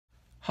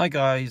Hi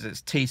guys,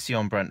 it's TC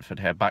on Brentford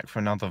here, back for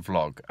another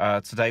vlog.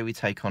 Today we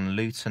take on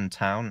Luton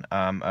Town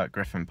at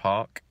Griffin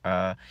Park.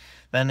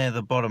 They're near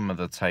the bottom of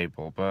the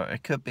table, but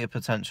it could be a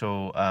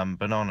potential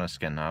banana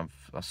skin. I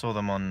saw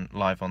them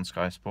live on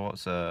Sky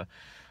Sports a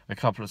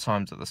couple of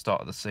times at the start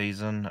of the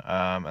season,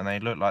 and they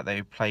look like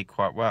they played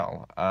quite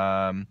well.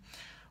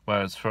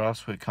 Whereas for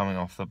us, we're coming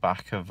off the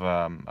back of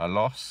a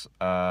loss,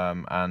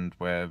 and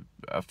we're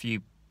a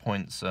few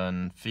points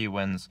and few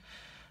wins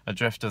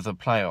adrift of the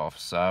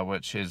playoffs,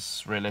 which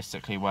is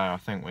realistically where I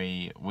think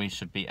we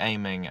should be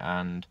aiming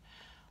and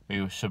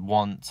we should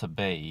want to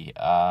be.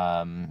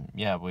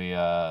 We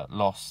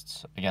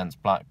lost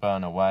against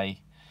Blackburn away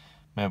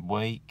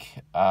midweek,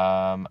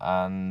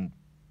 and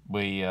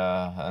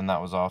that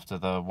was after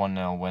the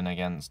 1-0 win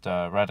against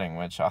Reading,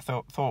 which I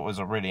thought was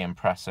a really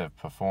impressive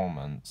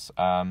performance.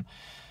 I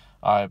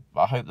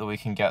hope that we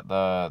can get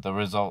the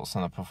results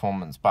and the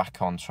performance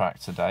back on track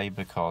today,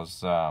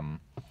 because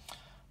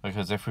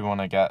if we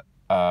want to get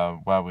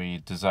where we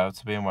deserve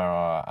to be and where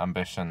our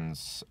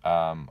ambitions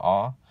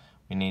are,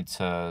 we need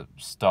to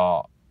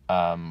start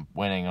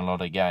winning a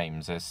lot of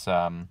games. It's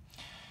the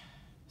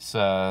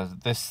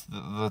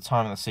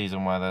time of the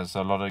season where there's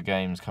a lot of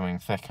games coming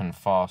thick and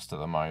fast at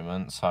the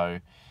moment.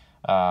 So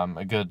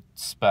a good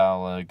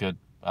spell, a good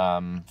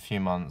few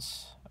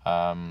months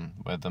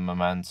with the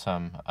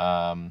momentum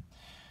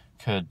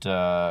could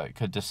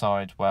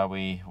decide where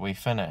we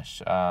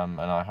finish, and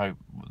I hope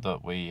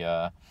that we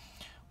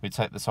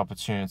take this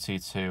opportunity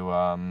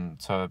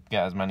to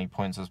get as many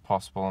points as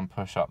possible and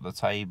push up the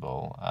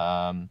table,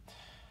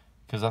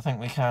 because I think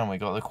we can. We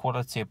got the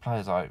quality of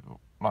players like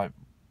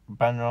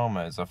Ben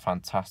Roma is a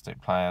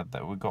fantastic player.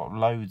 That we've got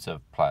loads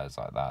of players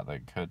like that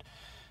could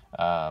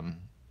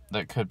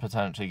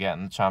potentially get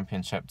in the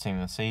Championship team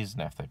this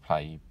season if they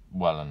play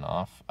well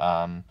enough.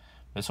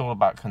 It's all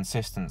about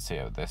consistency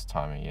at this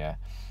time of year,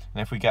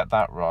 and if we get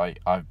that right,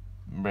 I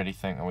really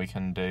think that we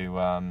can do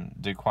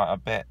quite a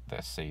bit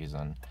this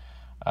season.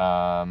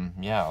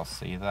 I'll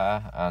see you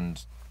there,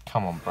 and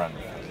come on,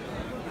 Brentford.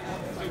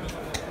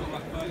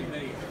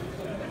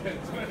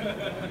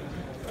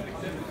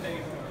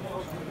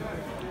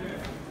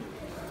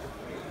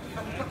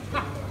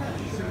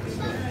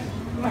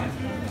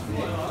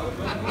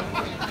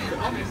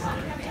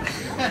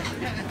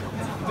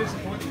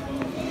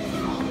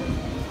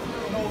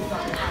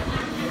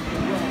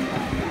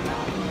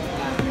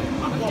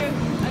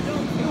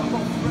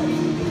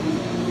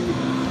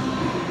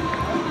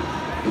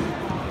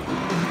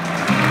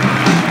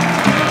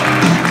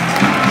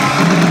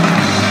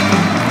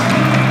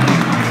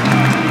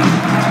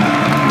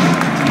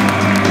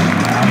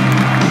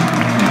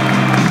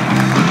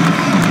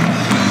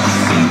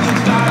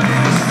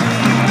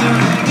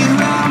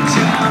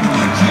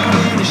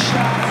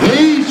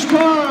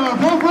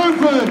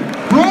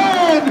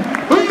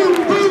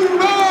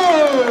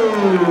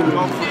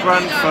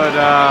 Brentford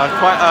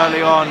quite early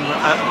on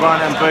at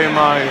Brian and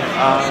Bumo.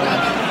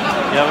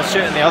 We're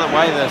shooting the other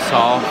way this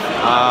half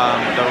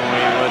than we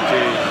would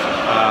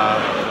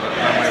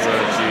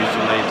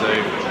usually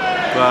do.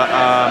 But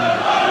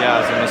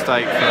it's a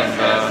mistake from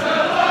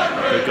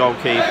the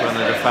goalkeeper and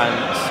the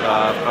defence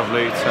of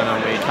Luton,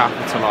 and we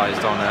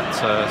capitalised on it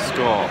to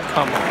score.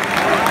 Come on.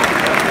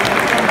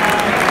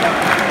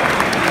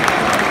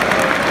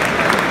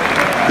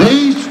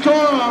 The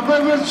scorer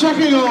for the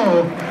second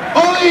goal,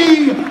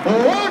 Ollie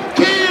Watkins!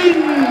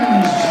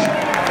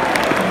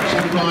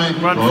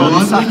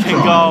 Brentford's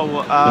second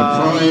goal,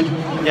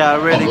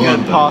 really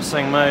good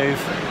passing move,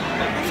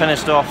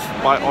 finished off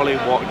by Ollie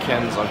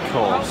Watkins, of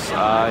course. He's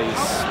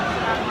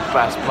the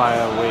best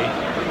player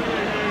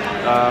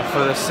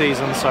for this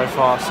season so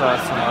far,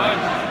 certainly.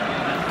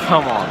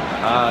 Come on,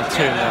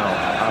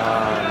 2-0.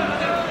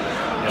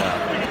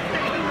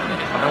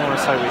 I don't want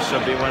to say we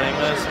should be winning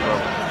this,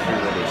 but we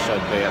really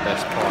should be at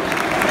this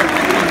point.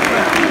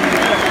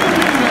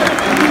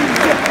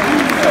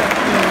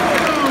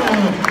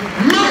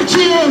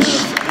 Matthias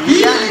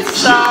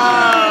Jensen!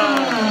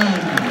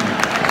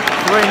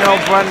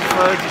 3-0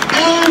 Brentford.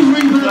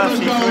 Every bit of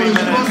the goal is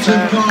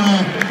sponsored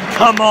by...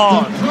 Come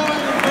on!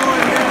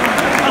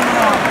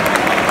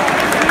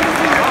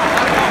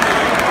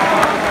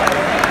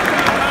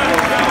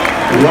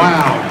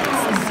 Wow!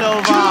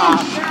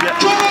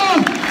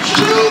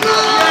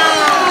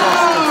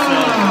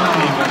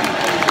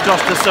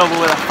 Josh Silva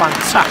with a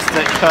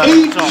fantastic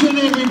curve shot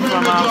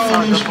from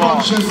outside the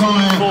box.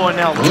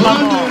 4-0.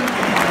 Come on!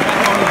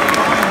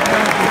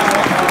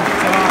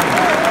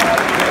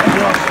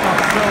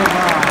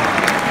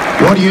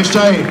 What do you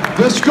say?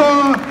 The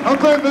score of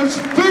Brentford's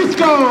fifth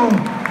goal,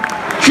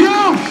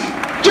 Josh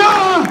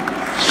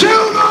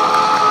Silva!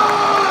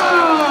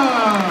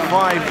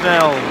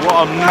 5-0. What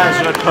a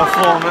measured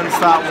performance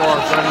that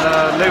was,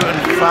 and Luton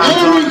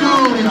fans Every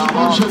goal is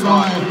sponsored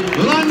by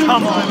London.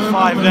 Come on,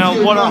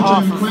 5-0. What a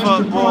half of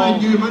football.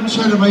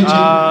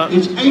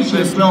 It's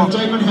 80th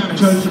birthday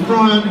Manhattan to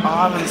Brian.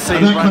 I haven't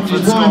seen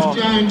Brentford score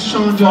Jan,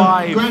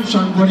 Sandra,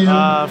 grandson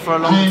William, for a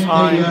long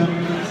time.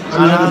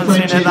 And I haven't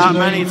seen it that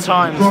many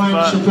times,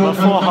 but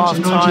before half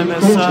time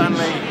is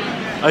certainly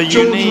a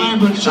unique occasion.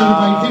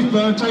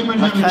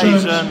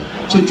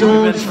 We've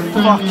been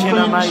fucking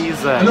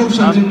amazing. We've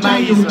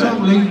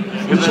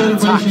been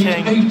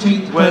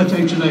attacking with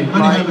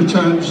like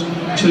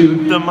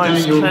the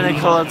most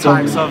clinical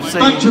attacks I've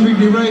seen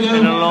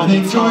in a long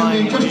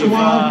time.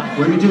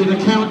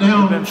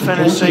 We've been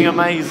finishing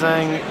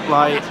amazing.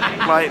 Like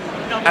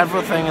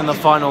everything in the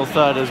final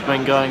third has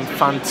been going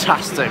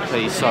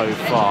fantastically so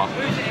far.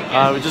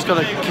 We've just got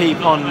to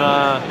keep on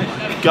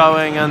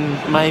going, and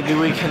maybe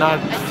we can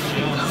add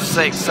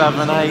 6,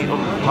 7, 8.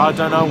 I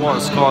don't know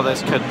what score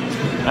this could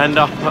end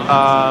up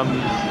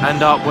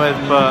with,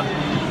 but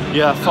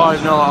yeah, 5-0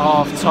 at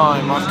half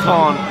time. I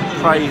can't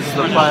praise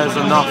the players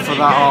enough for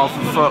that half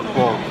of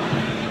football.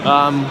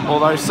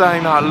 Although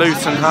saying that,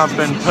 Luton have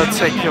been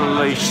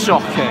particularly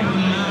shocking.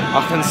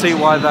 I can see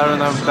why they're in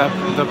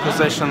the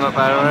position that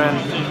they're in,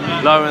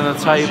 low in the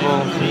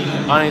table.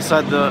 I only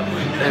said that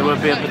it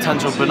would be a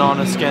potential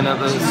banana skin at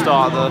the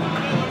start of the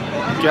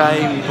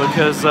game,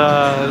 because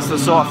it's the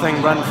sort of thing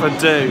Brentford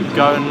do,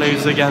 go and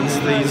lose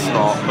against these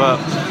lot, but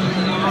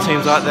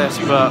teams like this.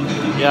 But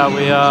yeah,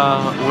 we're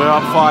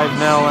up 5-0,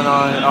 and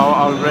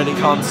I really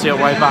can't see a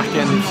way back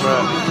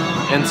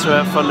into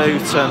it for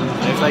Luton.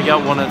 If they get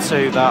 1 or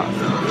 2, that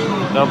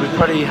they'll be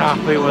pretty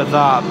happy with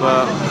that.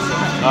 But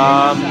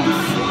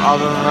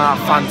other than that,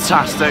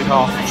 fantastic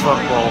half of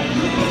football.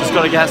 Just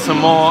got to get some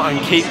more and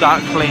keep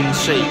that clean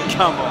sheet.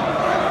 Come on.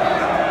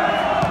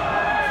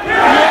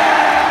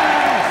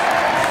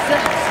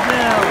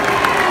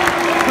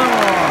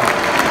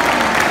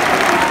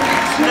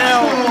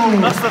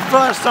 That's the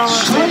first time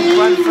I've seen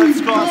Brentford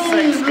score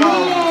 6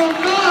 goals.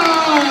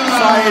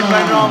 Saeed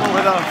Ben-Rama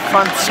with a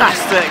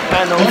fantastic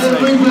penalty.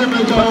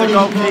 Put the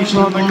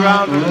goalkeeper on the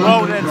ground and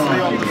rolled into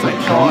the opposite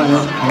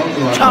corner.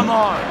 Come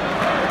on!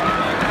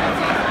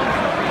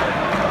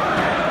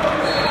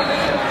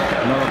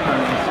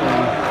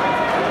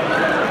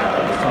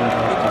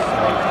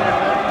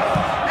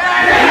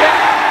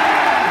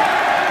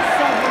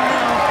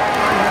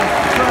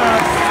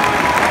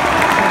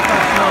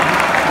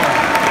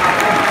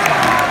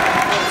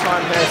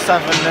 Here,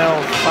 7-0,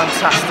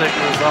 fantastic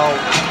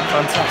result,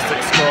 fantastic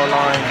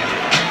scoreline.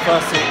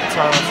 First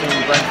time I've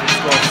seen Brentford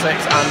score 6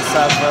 and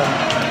 7.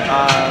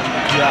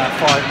 Yeah,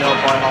 5-0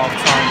 by half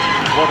time.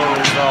 What a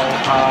result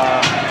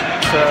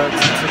to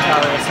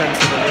carry us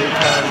into the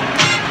weekend.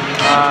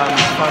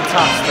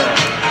 Fantastic.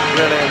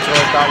 Really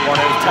enjoyed that one.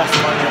 It was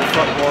testimonial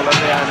football at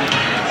the end.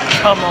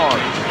 Come on.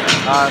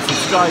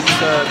 Subscribe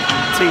to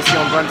TC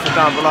on Brentford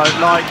down below.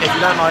 Like, if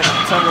you don't like,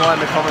 tell me why in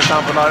the comments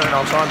down below, and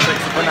I'll try and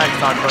fix it for next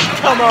time. But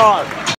come on!